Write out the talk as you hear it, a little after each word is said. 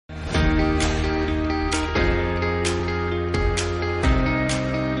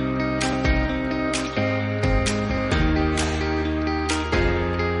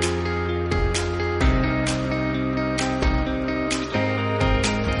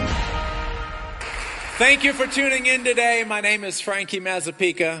Thank you for tuning in today. My name is Frankie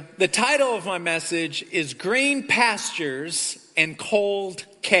Mazzapica. The title of my message is Green Pastures and Cold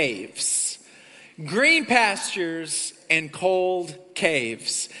Caves. Green Pastures and Cold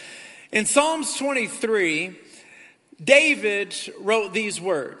Caves. In Psalms 23, David wrote these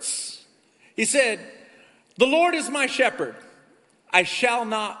words. He said, "The Lord is my shepherd, I shall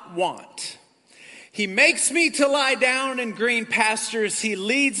not want. He makes me to lie down in green pastures. He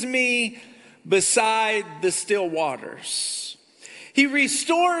leads me beside the still waters. He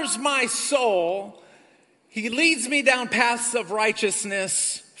restores my soul. He leads me down paths of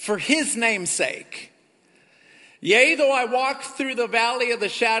righteousness for his name's sake. Yea, though I walk through the valley of the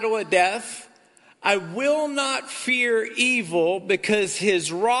shadow of death, I will not fear evil, because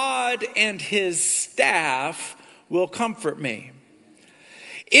his rod and his staff will comfort me."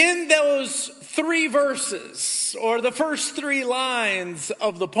 In those three verses, or the first three lines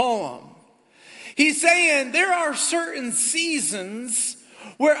of the poem, he's saying there are certain seasons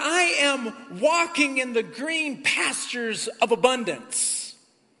where I am walking in the green pastures of abundance.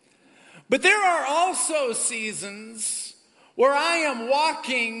 But there are also seasons where I am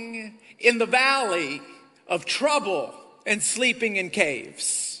walking in the valley of trouble and sleeping in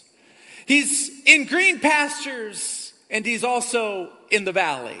caves. He's in green pastures and he's also in the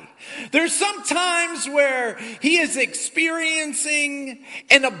valley. There's some times where he is experiencing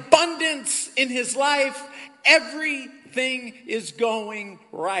an abundance in his life. Everything is going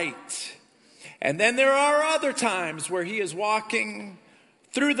right. And then there are other times where he is walking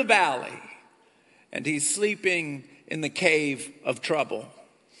through the valley and he's sleeping in the cave of trouble.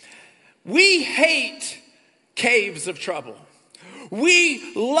 We hate caves of trouble.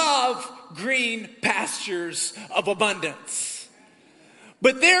 We love green pastures of abundance.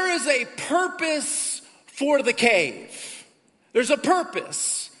 But there is a purpose for the cave. There's a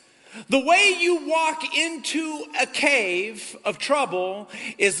purpose. The way you walk into a cave of trouble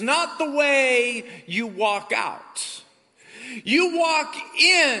is not the way you walk out. You walk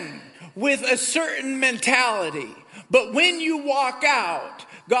in with a certain mentality, but when you walk out,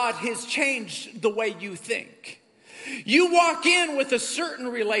 God has changed the way you think. You walk in with a certain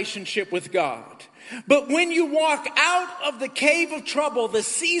relationship with God. But when you walk out of the cave of trouble, the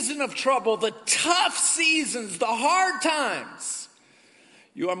season of trouble, the tough seasons, the hard times,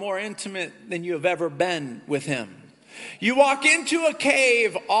 you are more intimate than you have ever been with him. You walk into a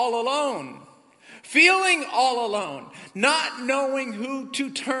cave all alone, feeling all alone, not knowing who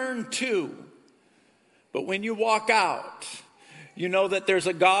to turn to. But when you walk out, you know that there's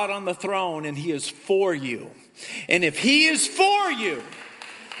a God on the throne and he is for you. And if he is for you,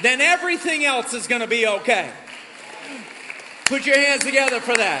 then everything else is going to be okay. Put your hands together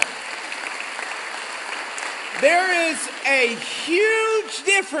for that. There is a huge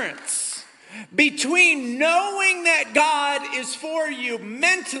difference between knowing that God is for you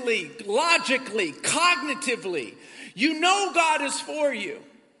mentally, logically, cognitively. You know God is for you.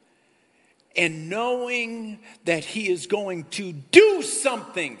 And knowing that he is going to do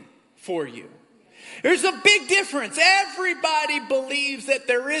something for you. There's a big difference. Everybody believes that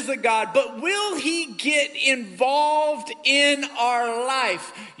there is a God, but will he get involved in our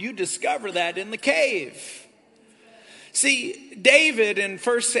life? You discover that in the cave. See, David in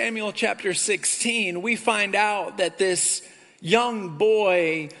 1 Samuel chapter 16, we find out that this young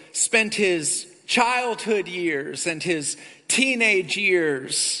boy spent his childhood years and his teenage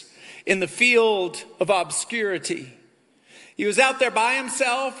years in the field of obscurity. He was out there by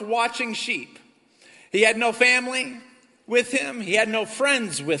himself watching sheep. He had no family with him. He had no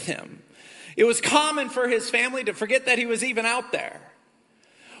friends with him. It was common for his family to forget that he was even out there.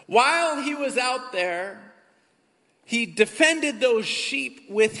 While he was out there, he defended those sheep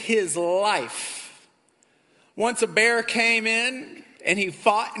with his life. Once a bear came in and he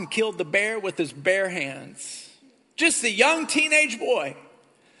fought and killed the bear with his bare hands. Just a young teenage boy.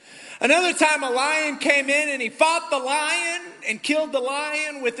 Another time a lion came in and he fought the lion and killed the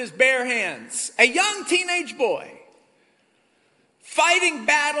lion with his bare hands. A young teenage boy fighting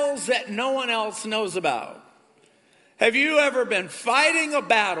battles that no one else knows about. Have you ever been fighting a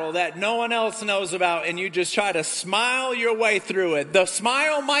battle that no one else knows about and you just try to smile your way through it? The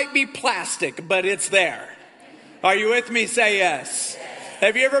smile might be plastic, but it's there. Are you with me? Say yes.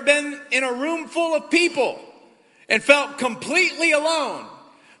 Have you ever been in a room full of people and felt completely alone?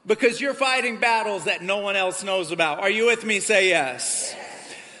 Because you're fighting battles that no one else knows about. Are you with me? Say yes.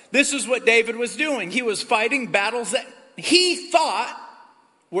 This is what David was doing. He was fighting battles that he thought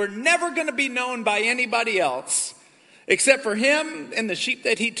were never going to be known by anybody else except for him and the sheep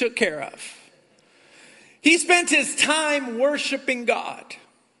that he took care of. He spent his time worshiping God.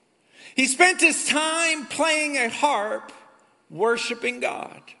 He spent his time playing a harp, worshiping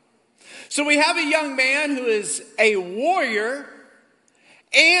God. So we have a young man who is a warrior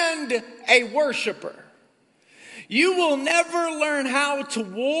and a worshiper. You will never learn how to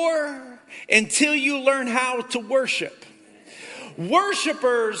war until you learn how to worship.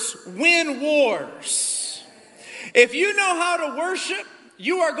 Worshipers win wars. If you know how to worship,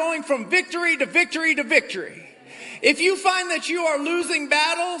 you are going from victory to victory to victory. If you find that you are losing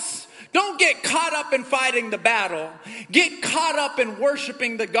battles, don't get caught up in fighting the battle. Get caught up in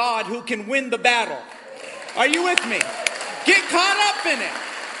worshiping the God who can win the battle. Are you with me? Get caught up in it.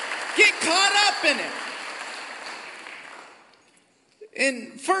 Get caught up in it.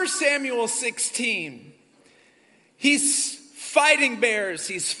 In 1 Samuel 16, he's fighting bears,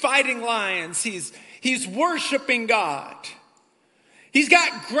 he's fighting lions, he's worshiping God. He's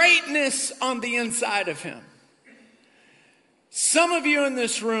got greatness on the inside of him. Some of you in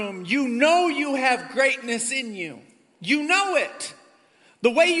this room, you know you have greatness in you. You know it.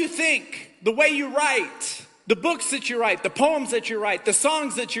 The way you think, the way you write, the books that you write, the poems that you write, the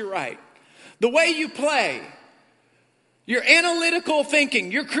songs that you write, the way you play, your analytical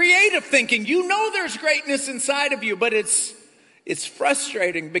thinking, your creative thinking. You know there's greatness inside of you, but it's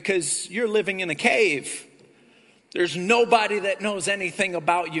frustrating because you're living in a cave. There's nobody that knows anything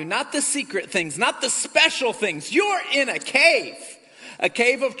about you. Not the secret things, not the special things. You're in a cave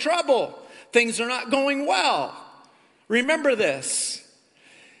of trouble. Things are not going well. Remember this.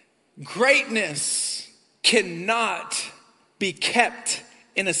 Greatness cannot be kept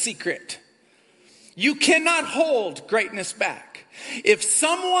in a secret. You cannot hold greatness back. If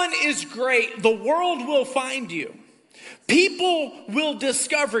someone is great, the world will find you. People will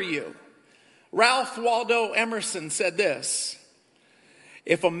discover you. Ralph Waldo Emerson said this: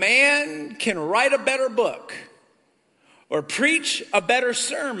 if a man can write a better book, or preach a better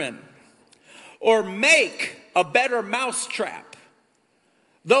sermon, or make a better mousetrap,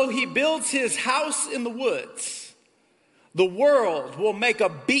 though he builds his house in the woods, the world will make a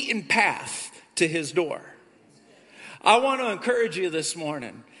beaten path to his door. I want to encourage you this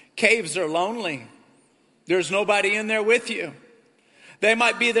morning. Caves are lonely. There's nobody in there with you. They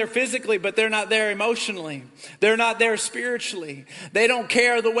might be there physically, but they're not there emotionally. They're not there spiritually. They don't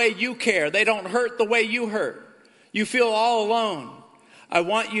care the way you care. They don't hurt the way you hurt. You feel all alone. I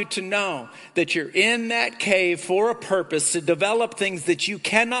want you to know that you're in that cave for a purpose, to develop things that you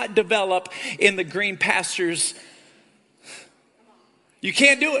cannot develop in the green pastures. You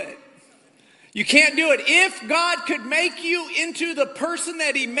can't do it. You can't do it. If God could make you into the person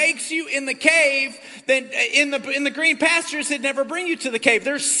that he makes you in the cave, then in the green pastures, he'd never bring you to the cave.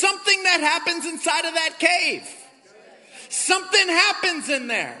 There's something that happens inside of that cave. Something happens in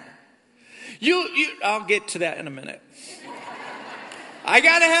there. I'll get to that in a minute. I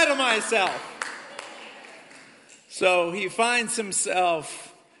got ahead of myself. So he finds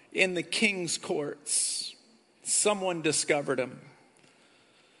himself in the king's courts. Someone discovered him.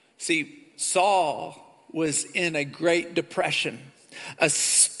 See, Saul was in a great depression. A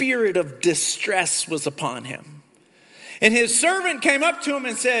spirit of distress was upon him. And his servant came up to him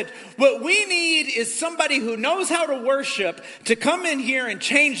and said, what we need is somebody who knows how to worship to come in here and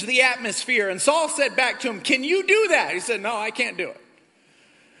change the atmosphere. And Saul said back to him, can you do that? He said, no, I can't do it.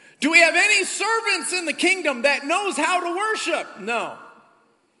 Do we have any servants in the kingdom that knows how to worship? No.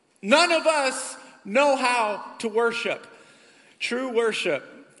 None of us know how to worship. True worship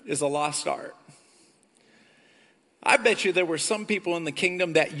is a lost art. I bet you there were some people in the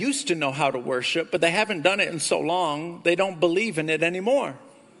kingdom that used to know how to worship, but they haven't done it in so long, they don't believe in it anymore.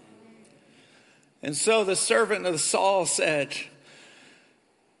 And so the servant of Saul said,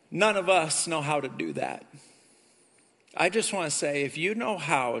 none of us know how to do that. I just want to say, if you know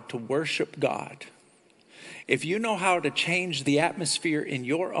how to worship God, if you know how to change the atmosphere in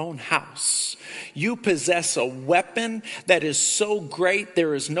your own house, you possess a weapon that is so great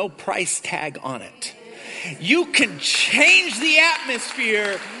there is no price tag on it. You can change the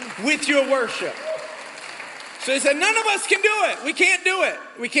atmosphere with your worship. So he said, none of us can do it. We can't do it.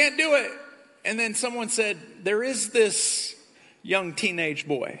 We can't do it. And then someone said, there is this young teenage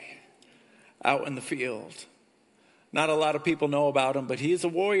boy out in the field. Not a lot of people know about him, but he's a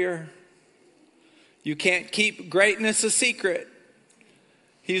warrior. You can't keep greatness a secret.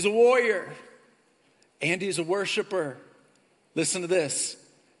 He's a warrior. And he's a worshiper. Listen to this.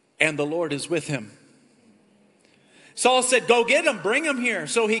 And the Lord is with him. Saul said, go get him, bring him here.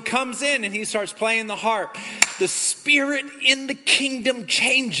 So he comes in and he starts playing the harp. The spirit in the kingdom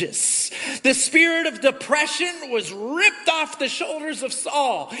changes. The spirit of depression was ripped off the shoulders of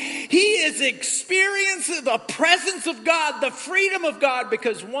Saul. He is experiencing the presence of God, the freedom of God,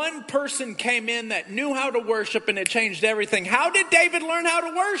 because one person came in that knew how to worship, and it changed everything. How did David learn how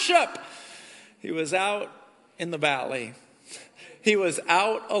to worship? He was out in the valley. He was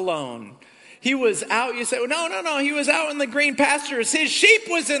out alone. He was out, you say, well, no, he was out in the green pastures. His sheep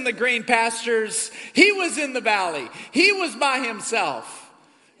was in the green pastures. He was in the valley. He was by himself.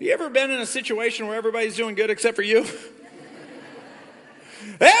 You ever been in a situation where everybody's doing good except for you?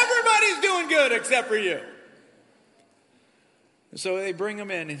 Everybody's doing good except for you. So they bring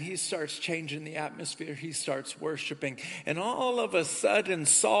him in and he starts changing the atmosphere. He starts worshiping. And all of a sudden,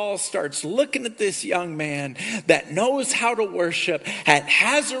 Saul starts looking at this young man that knows how to worship, that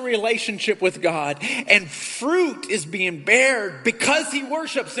has a relationship with God, and fruit is being bared because he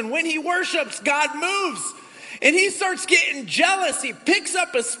worships. And when he worships, God moves. And he starts getting jealous. He picks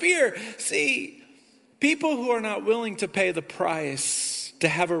up a spear. See, people who are not willing to pay the price to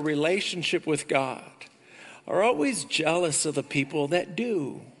have a relationship with God are always jealous of the people that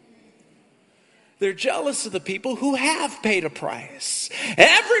do. They're jealous of the people who have paid a price.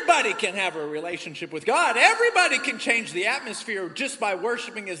 Everybody can have a relationship with God. Everybody can change the atmosphere just by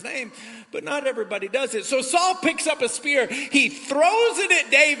worshiping his name, but not everybody does it. So Saul picks up a spear. He throws it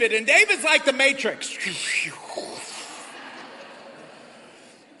at David, and David's like the Matrix. He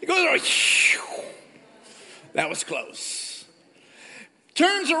goes, that was close.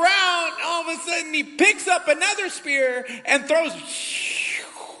 Turns around, all of a sudden he picks up another spear and throws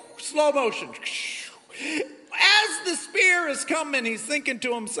slow motion. As the spear is coming, he's thinking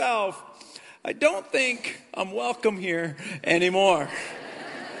to himself, I don't think I'm welcome here anymore.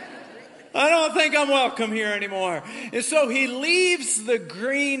 I don't think I'm welcome here anymore. And so he leaves the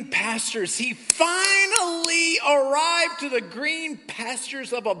green pastures. He finally arrived to the green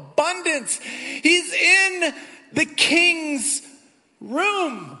pastures of abundance. He's in the king's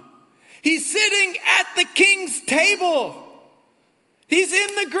room. He's sitting at the king's table. He's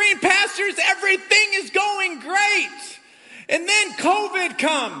in the green pastures. Everything is going great. And then COVID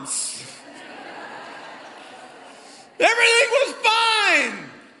comes. Everything was fine.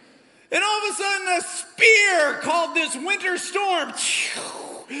 And all of a sudden a spear called this winter storm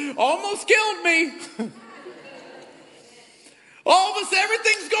almost killed me. All of a sudden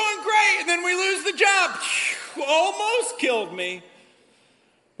everything's going great. And then we lose the job. Almost killed me.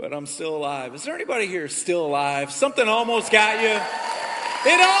 But I'm still alive. Is there anybody here still alive? Something almost got you.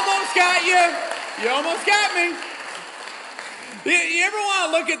 It almost got you. You almost got me. You ever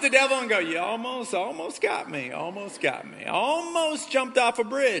want to look at the devil and go, you almost got me. Almost got me. Almost jumped off a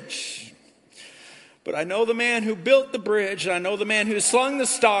bridge. But I know the man who built the bridge. And I know the man who slung the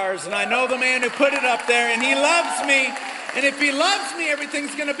stars. And I know the man who put it up there. And he loves me. And if he loves me,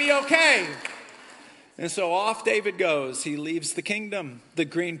 everything's going to be okay. And so off David goes. He leaves the kingdom, the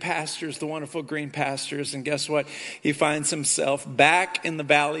green pastures, the wonderful green pastures. And guess what? He finds himself back in the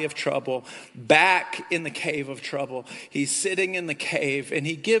valley of trouble, back in the cave of trouble. He's sitting in the cave and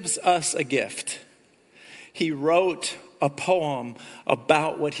he gives us a gift. He wrote a poem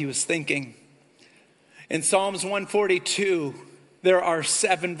about what he was thinking. In Psalms 142, there are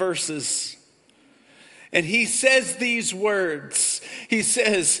 7 verses. And he says these words. He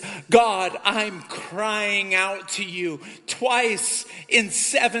says, God, I'm crying out to you. Twice in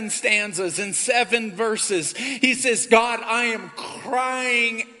 7 stanzas, in 7 verses. He says, God, I am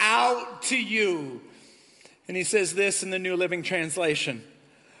crying out to you. And he says this in the New Living Translation.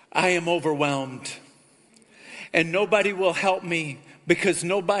 I am overwhelmed. And nobody will help me because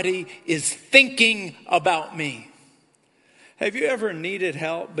nobody is thinking about me. Have you ever needed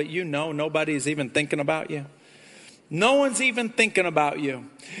help, but you know nobody's even thinking about you? No one's even thinking about you.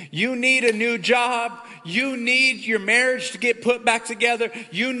 You need a new job. You need your marriage to get put back together.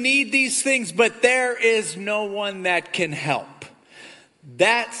 You need these things, but there is no one that can help.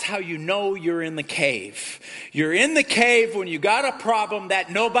 That's how you know you're in the cave. You're in the cave when you got a problem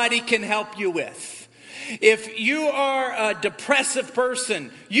that nobody can help you with. If you are a depressive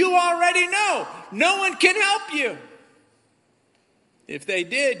person, you already know no one can help you. If they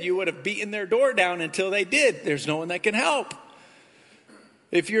did, you would have beaten their door down until they did. There's no one that can help.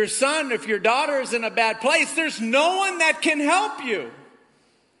 If your son, if your daughter is in a bad place, there's no one that can help you.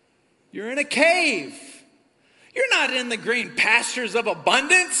 You're in a cave. You're not in the green pastures of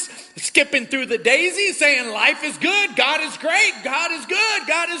abundance, skipping through the daisies, saying life is good, God is great, God is good,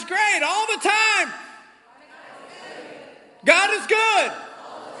 God is great, all the time. God is good.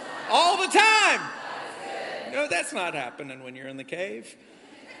 All the time. No, that's not happening when you're in the cave.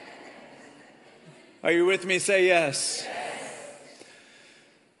 Are you with me? Say yes.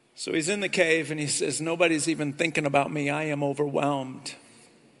 So he's in the cave and he says, nobody's even thinking about me. I am overwhelmed.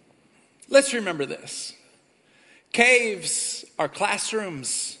 Let's remember this. Caves are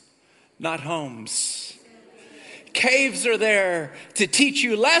classrooms, not homes. Caves are there to teach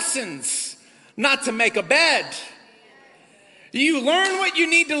you lessons, not to make a bed. You learn what you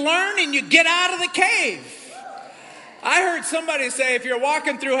need to learn and you get out of the cave. I heard somebody say, if you're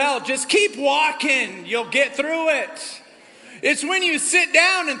walking through hell, just keep walking. You'll get through it. It's when you sit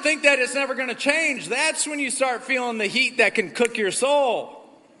down and think that it's never going to change. That's when you start feeling the heat that can cook your soul.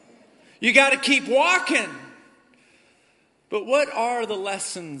 You got to keep walking. But what are the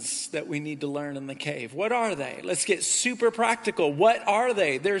lessons that we need to learn in the cave? What are they? Let's get super practical. What are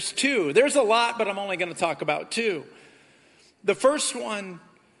they? There's two. There's a lot, but I'm only going to talk about two. The first one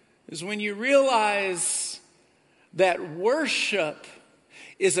is when you realize that worship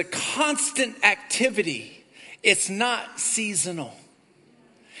is a constant activity. It's not seasonal.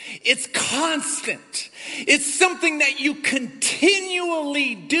 It's constant. It's something that you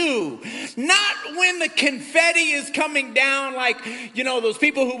continually do. Not when the confetti is coming down, like, you know, those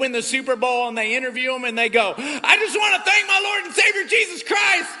people who win the Super Bowl and they interview them and they go, I just want to thank my Lord and Savior Jesus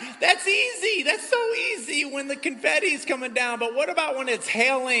Christ. That's easy. That's so easy when the confetti is coming down. But what about when it's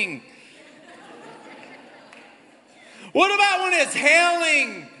hailing? What about when it's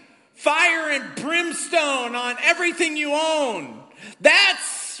hailing fire and brimstone on everything you own?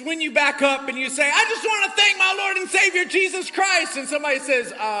 That's when you back up and you say, I just want to thank my Lord and Savior Jesus Christ. And somebody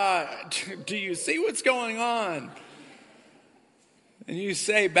says, do you see what's going on? And you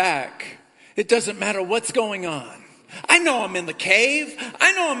say back, it doesn't matter what's going on. I know I'm in the cave.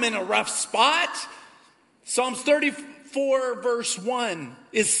 I know I'm in a rough spot. Psalms 34 verse 1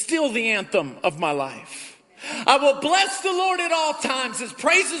 is still the anthem of my life. I will bless the Lord at all times. His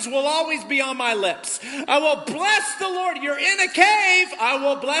praises will always be on my lips. I will bless the Lord. You're in a cave. I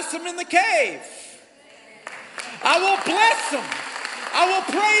will bless him in the cave. I will bless him. I will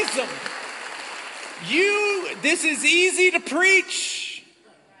praise him. This is easy to preach.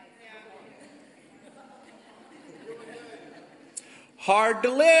 Hard to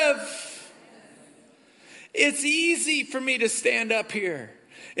live. It's easy for me to stand up here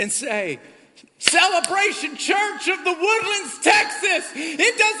and say, Celebration Church of the Woodlands, Texas.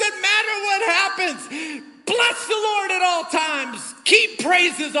 It doesn't matter what happens. Bless the Lord at all times. Keep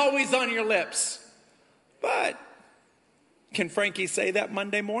praises always on your lips. But can Frankie say that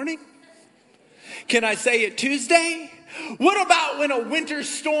Monday morning? Can I say it Tuesday? What about when a winter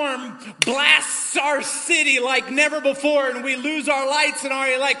storm blasts our city like never before and we lose our lights and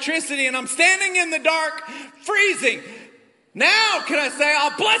our electricity and I'm standing in the dark, freezing? Now can I say,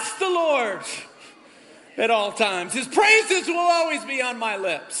 I'll bless the Lord at all times. His praises will always be on my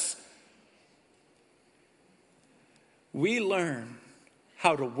lips. We learn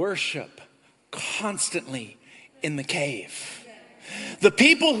how to worship constantly in the cave. The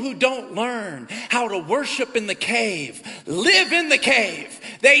people who don't learn how to worship in the cave live in the cave.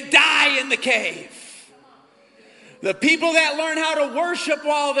 They die in the cave. The people that learn how to worship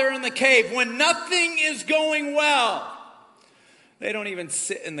while they're in the cave, when nothing is going well, they don't even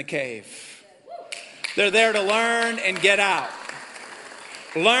sit in the cave. They're there to learn and get out.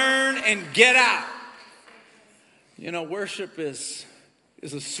 Learn and get out. You know, worship is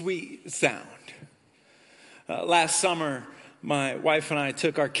a sweet sound. Last summer, my wife and I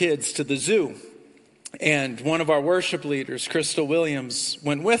took our kids to the zoo. And one of our worship leaders, Crystal Williams,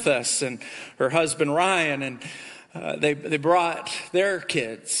 went with us, and her husband Ryan, and they brought their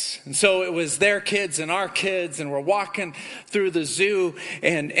kids. And so it was their kids and our kids, and we're walking through the zoo,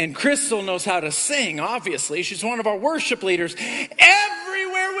 and Crystal knows how to sing, obviously. She's one of our worship leaders.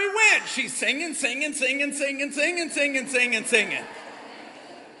 Everywhere we went, she's singing.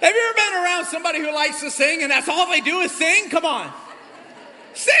 Have you ever been around somebody who likes to sing and that's all they do is sing? Come on.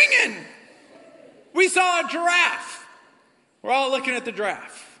 Singing. We saw a giraffe. We're all looking at the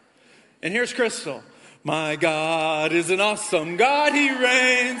giraffe. And here's Crystal. My God is an awesome God, he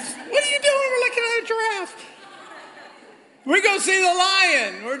reigns. What are you doing? We're looking at a giraffe. We go see the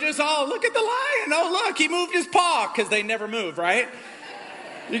lion. We're just all, look at the lion. Oh, look, he moved his paw, because they never move, right?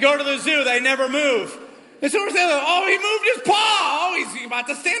 You go to the zoo, they never move. And so we're saying, oh, he moved his paw. Oh, he's about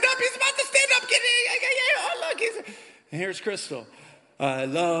to stand up. He's about to stand up. Oh, look. And here's Crystal. I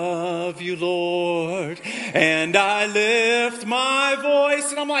love you, Lord, and I lift my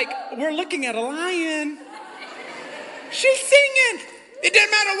voice. And I'm like, we're looking at a lion. She's singing. It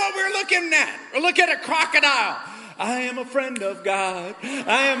didn't matter what we were looking at. We're looking at a crocodile. I am a friend of God.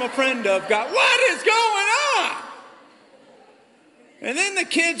 I am a friend of God. What is going And then the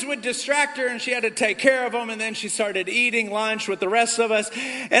kids would distract her and she had to take care of them. And then she started eating lunch with the rest of us.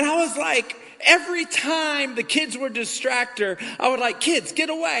 And I was like, every time the kids would distract her, I would like, kids, get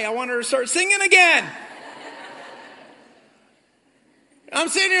away. I want her to start singing again. I'm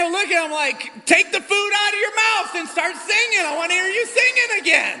sitting here looking, I'm like, take the food out of your mouth and start singing. I want to hear you singing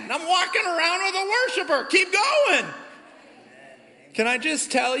again. I'm walking around with a worshiper. Keep going. Can I just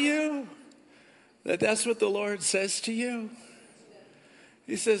tell you that that's what the Lord says to you?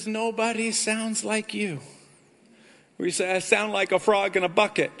 He says, nobody sounds like you. We say, I sound like a frog in a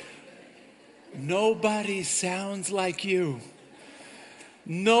bucket. Nobody sounds like you.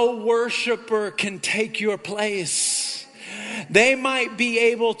 No worshiper can take your place. They might be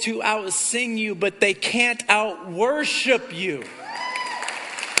able to out-sing you, but they can't out-worship you.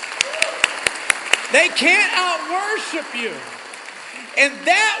 They can't out-worship you. And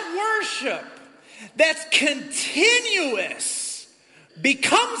that worship that's continuous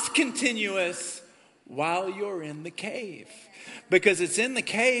becomes continuous while you're in the cave. Because it's in the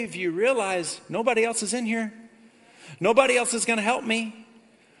cave you realize nobody else is in here. Nobody else is going to help me.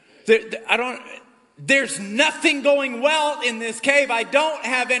 There's nothing going well in this cave. I don't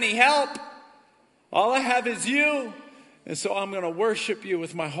have any help. All I have is you. And so I'm going to worship you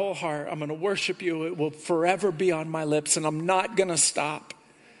with my whole heart. I'm going to worship you. It will forever be on my lips, and I'm not going to stop.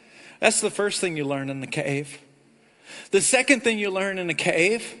 That's the first thing you learn in the cave. The second thing you learn in a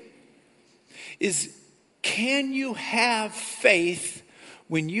cave is, can you have faith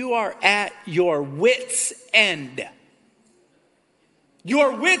when you are at your wit's end?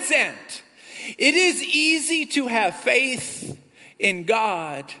 Your wit's end. It is easy to have faith in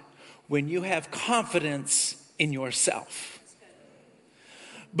God when you have confidence in yourself.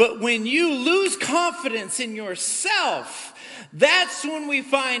 But when you lose confidence in yourself, that's when we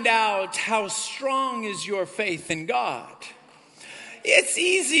find out how strong is your faith in God. It's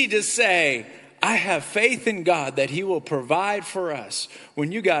easy to say, I have faith in God that He will provide for us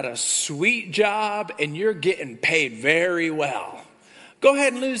when you got a sweet job and you're getting paid very well. Go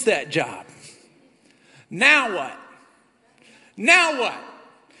ahead and lose that job. Now what? Now what?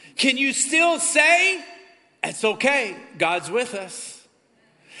 Can you still say, it's okay, God's with us?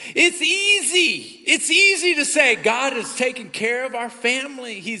 It's easy. It's easy to say, God is taking care of our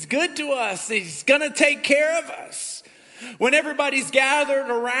family. He's good to us. He's going to take care of us. When everybody's gathered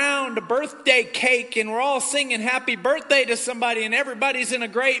around a birthday cake and we're all singing happy birthday to somebody and everybody's in a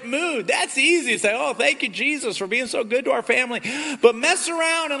great mood, that's easy to say, oh, thank you, Jesus, for being so good to our family. But mess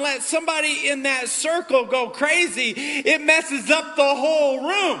around and let somebody in that circle go crazy, it messes up the whole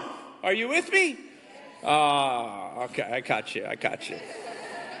room. Are you with me? Okay, I caught you.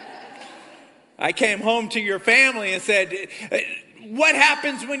 I came home to your family and said, what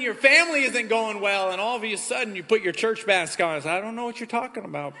happens when your family isn't going well and all of a sudden you put your church mask on? I said, I don't know what you're talking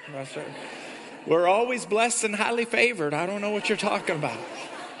about, Pastor. We're always blessed and highly favored. I don't know what you're talking about.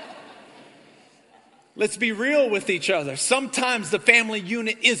 Let's be real with each other. Sometimes the family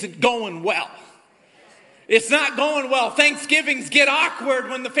unit isn't going well. It's not going well. Thanksgivings get awkward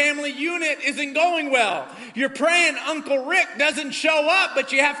when the family unit isn't going well. You're praying Uncle Rick doesn't show up,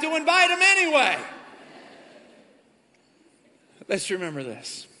 but you have to invite him anyway. Let's remember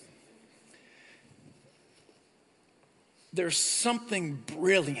this. There's something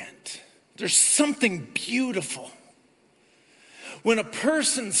brilliant. There's something beautiful when a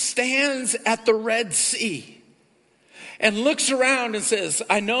person stands at the Red Sea and looks around and says,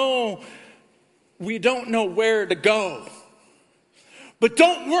 I know we don't know where to go, but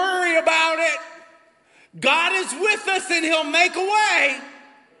don't worry about it. God is with us and He'll make a way.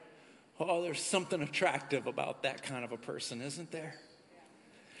 Oh, there's something attractive about that kind of a person, isn't there?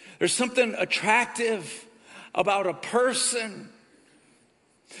 There's something attractive about a person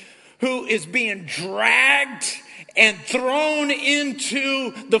who is being dragged and thrown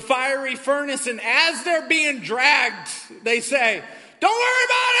into the fiery furnace. And as they're being dragged, they say, don't worry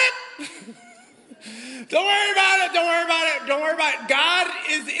about it. Don't worry about it. Don't worry about it. Don't worry about it. God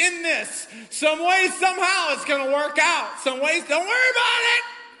is in this. Some way, somehow, it's going to work out. Some ways, don't worry about it.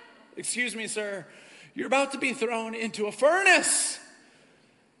 Excuse me, sir. You're about to be thrown into a furnace.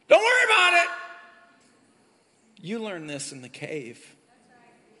 Don't worry about it. You learn this in the cave.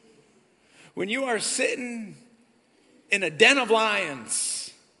 When you are sitting in a den of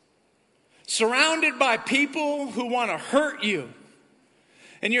lions, surrounded by people who want to hurt you,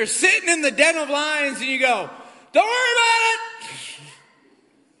 and you're sitting in the den of lions and you go, don't worry about it.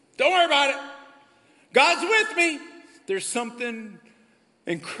 Don't worry about it. God's with me. There's something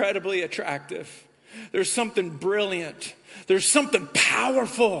incredibly attractive. There's something brilliant. There's something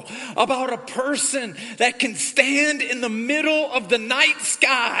powerful about a person that can stand in the middle of the night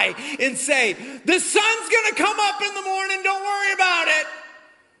sky and say, the sun's going to come up in the morning, don't worry about it.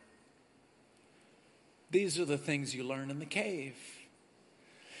 These are the things you learn in the cave.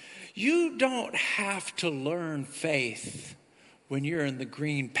 You don't have to learn faith when you're in the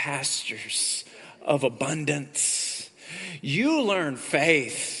green pastures of abundance. You learn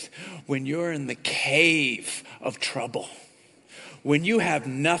faith when you're in the cave of trouble, when you have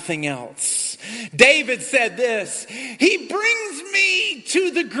nothing else. David said this, he brings me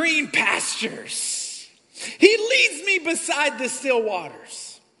to the green pastures. He leads me beside the still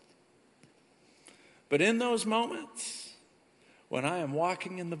waters. But in those moments, when I am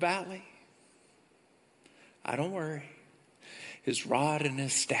walking in the valley, I don't worry. His rod and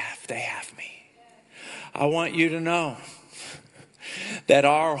his staff, they have me. I want you to know that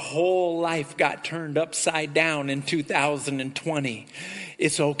our whole life got turned upside down in 2020.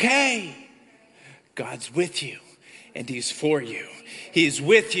 It's okay. God's with you and he's for you. He's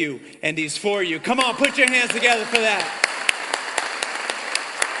with you and he's for you. Come on, put your hands together for that.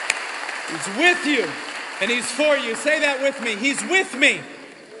 He's with you and he's for you. Say that with me. He's with me.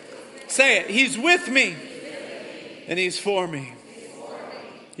 Say it. He's with me and he's for me.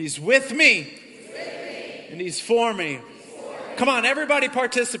 He's with me and he's for me. Come on, everybody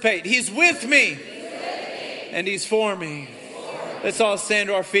participate. He's with me and he's for me. Let's all stand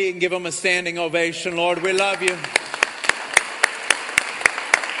to our feet and give him a standing ovation. Lord, we love you.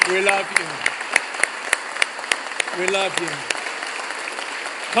 We love you. We love you.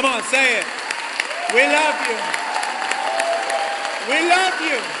 Come on, say it. We love you. We love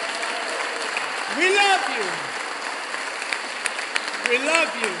you. We love you. We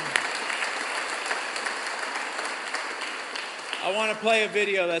love you. I want to play a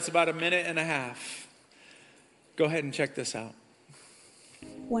video that's about a minute and a half. Go ahead and check this out.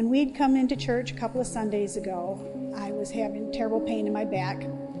 When we'd come into church a couple of Sundays ago, I was having terrible pain in my back.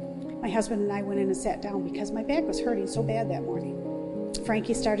 My husband and I went in and sat down because my back was hurting so bad that morning.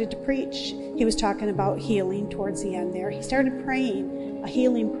 Frankie started to preach. He was talking about healing towards the end there. He started praying a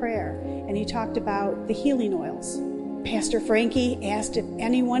healing prayer, and he talked about the healing oils. Pastor Frankie asked if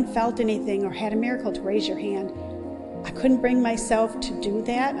anyone felt anything or had a miracle to raise your hand. I couldn't bring myself to do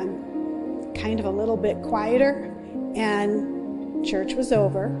that. I'm kind of a little bit quieter, and church was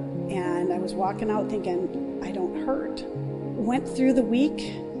over, and I was walking out thinking, I don't hurt. Went through the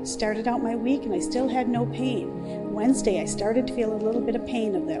week, started out my week, and I still had no pain. Wednesday, I started to feel a little bit of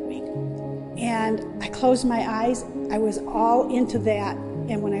pain of that week. And I closed my eyes. I was all into that,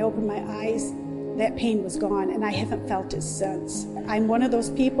 and when I opened my eyes, that pain was gone, and I haven't felt it since. I'm one of those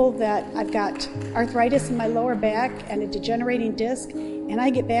people that I've got arthritis in my lower back and a degenerating disc, and I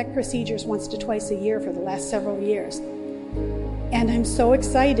get back procedures once to twice a year for the last several years. And I'm so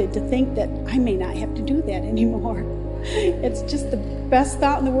excited to think that I may not have to do that anymore. It's just the best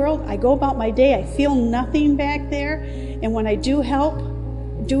thought in the world. I go about my day, I feel nothing back there, and when I do help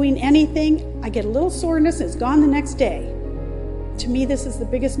doing anything, I get a little soreness, it's gone the next day. To me, this is the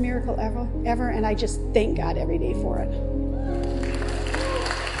biggest miracle ever, and I just thank God every day for it.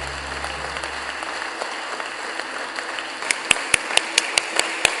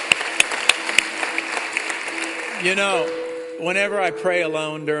 You know, whenever I pray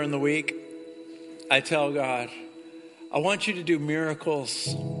alone during the week, I tell God, I want you to do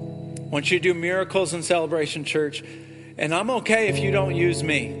miracles. I want you to do miracles in Celebration Church, and I'm okay if you don't use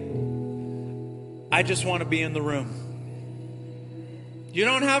me. I just want to be in the room. You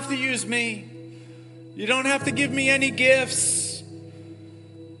don't have to use me. You don't have to give me any gifts.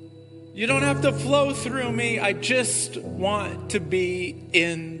 You don't have to flow through me. I just want to be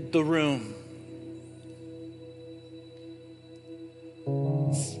in the room.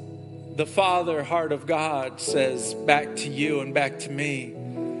 The Father heart of God says back to you and back to me,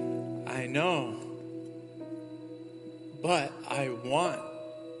 I know, but I want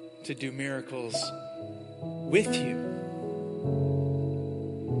to do miracles with you.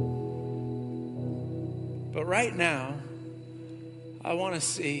 But right now, I want to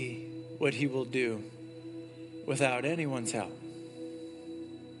see what he will do without anyone's help.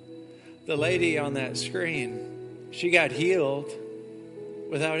 The lady on that screen, she got healed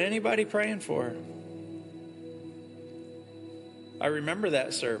without anybody praying for her. I remember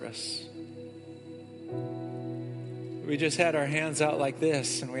that service. We just had our hands out like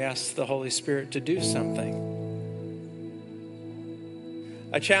this and we asked the Holy Spirit to do something.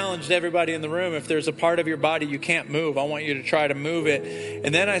 I challenged everybody in the room, if there's a part of your body you can't move, I want you to try to move it.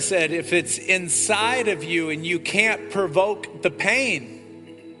 And then I said, if it's inside of you and you can't provoke the pain,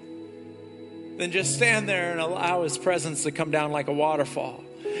 then just stand there and allow his presence to come down like a waterfall.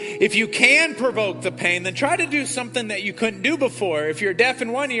 If you can provoke the pain, then try to do something that you couldn't do before. If you're deaf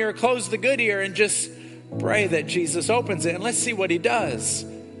in one ear, close the good ear and just pray that Jesus opens it, and let's see what he does.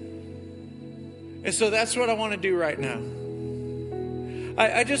 And so that's what I want to do right now.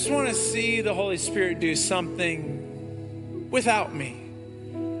 I just want to see the Holy Spirit do something without me.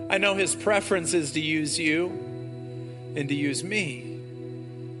 I know his preference is to use you and to use me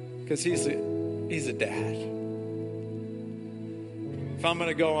because he's a dad. If I'm going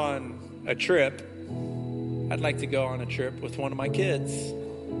to go on a trip, I'd like to go on a trip with one of my kids.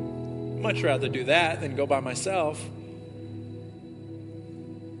 I'd much rather do that than go by myself.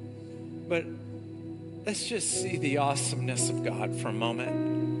 But let's just see the awesomeness of God for a moment.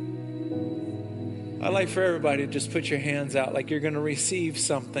 I'd like for everybody to just put your hands out like you're going to receive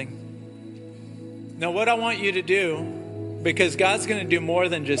something. Now, what I want you to do, because God's going to do more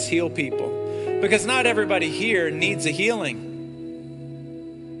than just heal people, because not everybody here needs a healing.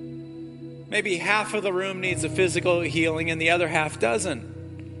 Maybe half of the room needs a physical healing and the other half doesn't.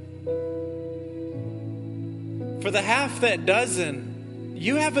 For the half that doesn't,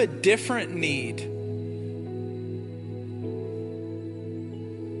 you have a different need.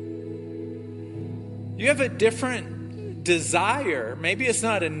 You have a different desire. Maybe it's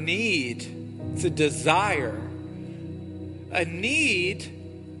not a need, it's a desire. A need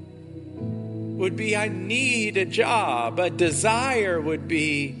would be, I need a job. A desire would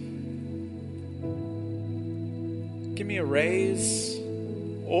be, give me a raise.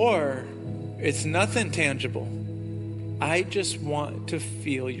 Or it's nothing tangible. I just want to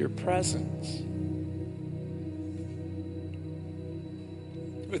feel your presence.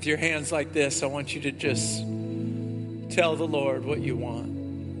 With your hands like this, I want you to just tell the Lord what you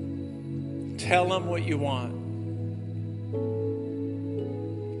want. Tell him what you want.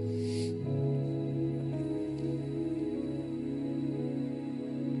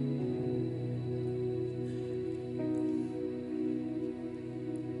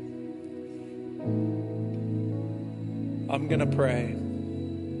 I'm going to pray.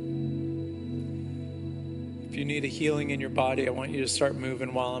 If you need a healing in your body, I want you to start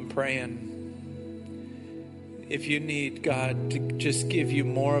moving while I'm praying. If you need God to just give you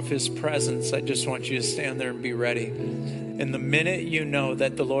more of his presence, I just want you to stand there and be ready. And the minute you know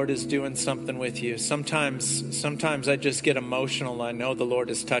that the Lord is doing something with you, sometimes I just get emotional. I know the Lord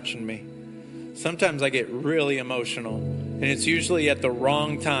is touching me. Sometimes I get really emotional, and it's usually at the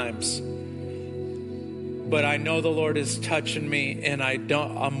wrong times. But I know the Lord is touching me, and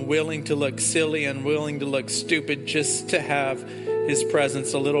I'm willing to look silly and willing to look stupid just to have his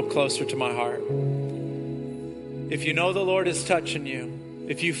presence a little closer to my heart. If you know the Lord is touching you,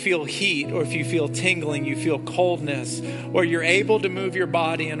 if you feel heat, or if you feel tingling, you feel coldness, or you're able to move your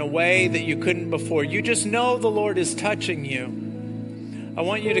body in a way that you couldn't before, you just know the Lord is touching you. I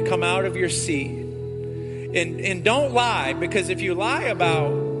want you to come out of your seat. And don't lie, because if you lie about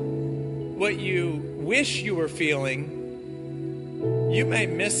what you wish you were feeling, you may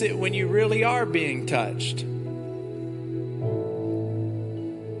miss it when you really are being touched.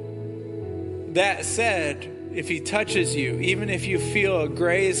 That said, if he touches you, even if you feel a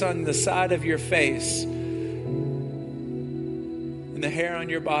graze on the side of your face and the hair on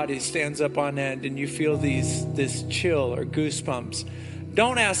your body stands up on end and you feel this chill or goosebumps,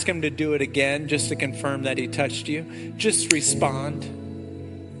 don't ask him to do it again just to confirm that he touched you. Just respond.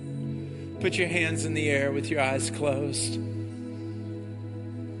 Put your hands in the air with your eyes closed.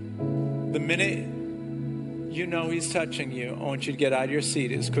 The minute you know he's touching you, I want you to get out of your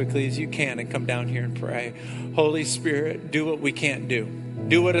seat as quickly as you can and come down here and pray. Holy Spirit, do what we can't do.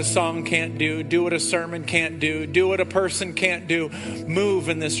 Do what a song can't do. Do what a sermon can't do. Do what a person can't do. Move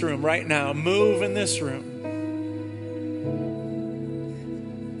in this room right now. Move in this room.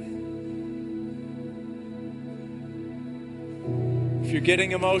 If you're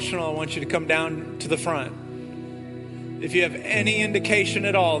getting emotional, I want you to come down to the front. If you have any indication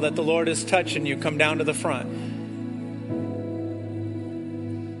at all that the Lord is touching you, come down to the front.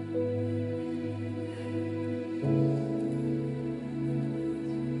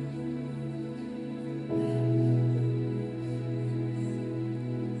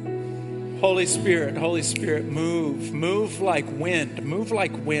 Holy Spirit, move. Move like wind. Move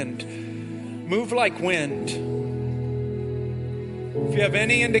like wind. Move like wind. If you have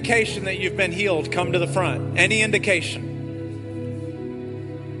any indication that you've been healed, come to the front. Any indication.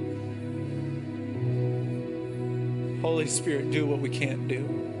 Holy Spirit, do what we can't do.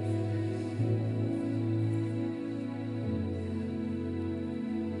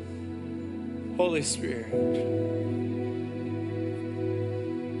 Holy Spirit,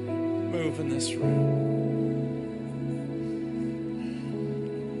 Move in this room.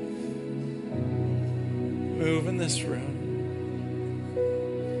 Move in this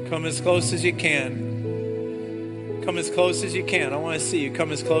room. Come as close as you can. Come as close as you can. I want to see you.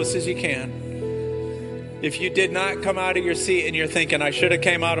 Come as close as you can. If you did not come out of your seat and you're thinking, I should have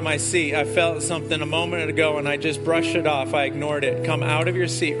came out of my seat. I felt something a moment ago and I just brushed it off. I ignored it. Come out of your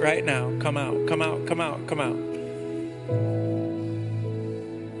seat right now. Come out, come out, come out, come out.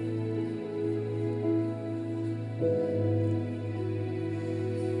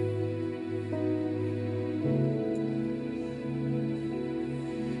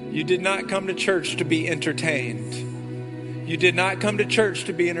 You did not come to church to be entertained. You did not come to church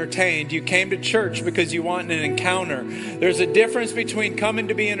to be entertained. You came to church because you want an encounter. There's a difference between coming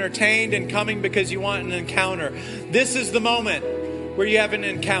to be entertained and coming because you want an encounter. This is the moment where you have an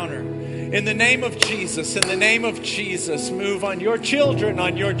encounter. In the name of Jesus, in the name of Jesus, move on your children,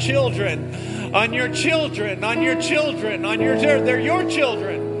 on your children, on your children, on your children, on your children. They're your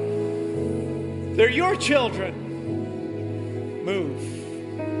children. They're your children. Move.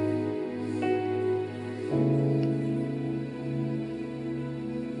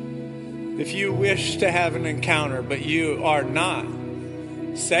 If you wish to have an encounter, but you are not,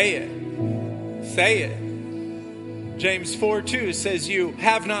 say it. Say it. James 4:2 says you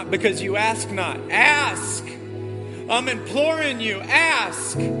have not because you ask not. Ask. I'm imploring you.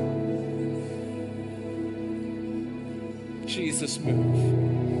 Ask. Jesus, move.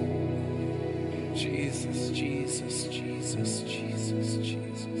 Jesus, Jesus, Jesus, Jesus,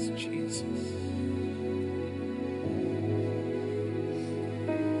 Jesus, Jesus.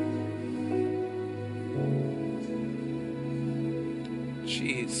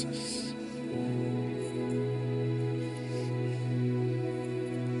 Jesus.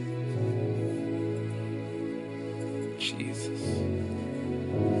 Jesus.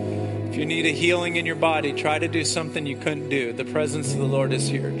 If you need a healing in your body, try to do something you couldn't do. The presence of the Lord is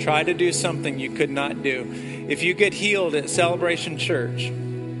here. Try to do something you could not do. If you get healed at Celebration Church,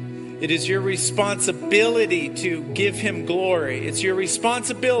 it is your responsibility to give him glory. It's your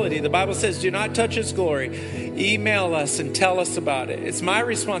responsibility. The Bible says, do not touch his glory. Email us and tell us about it. It's my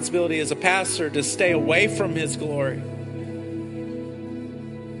responsibility as a pastor to stay away from his glory.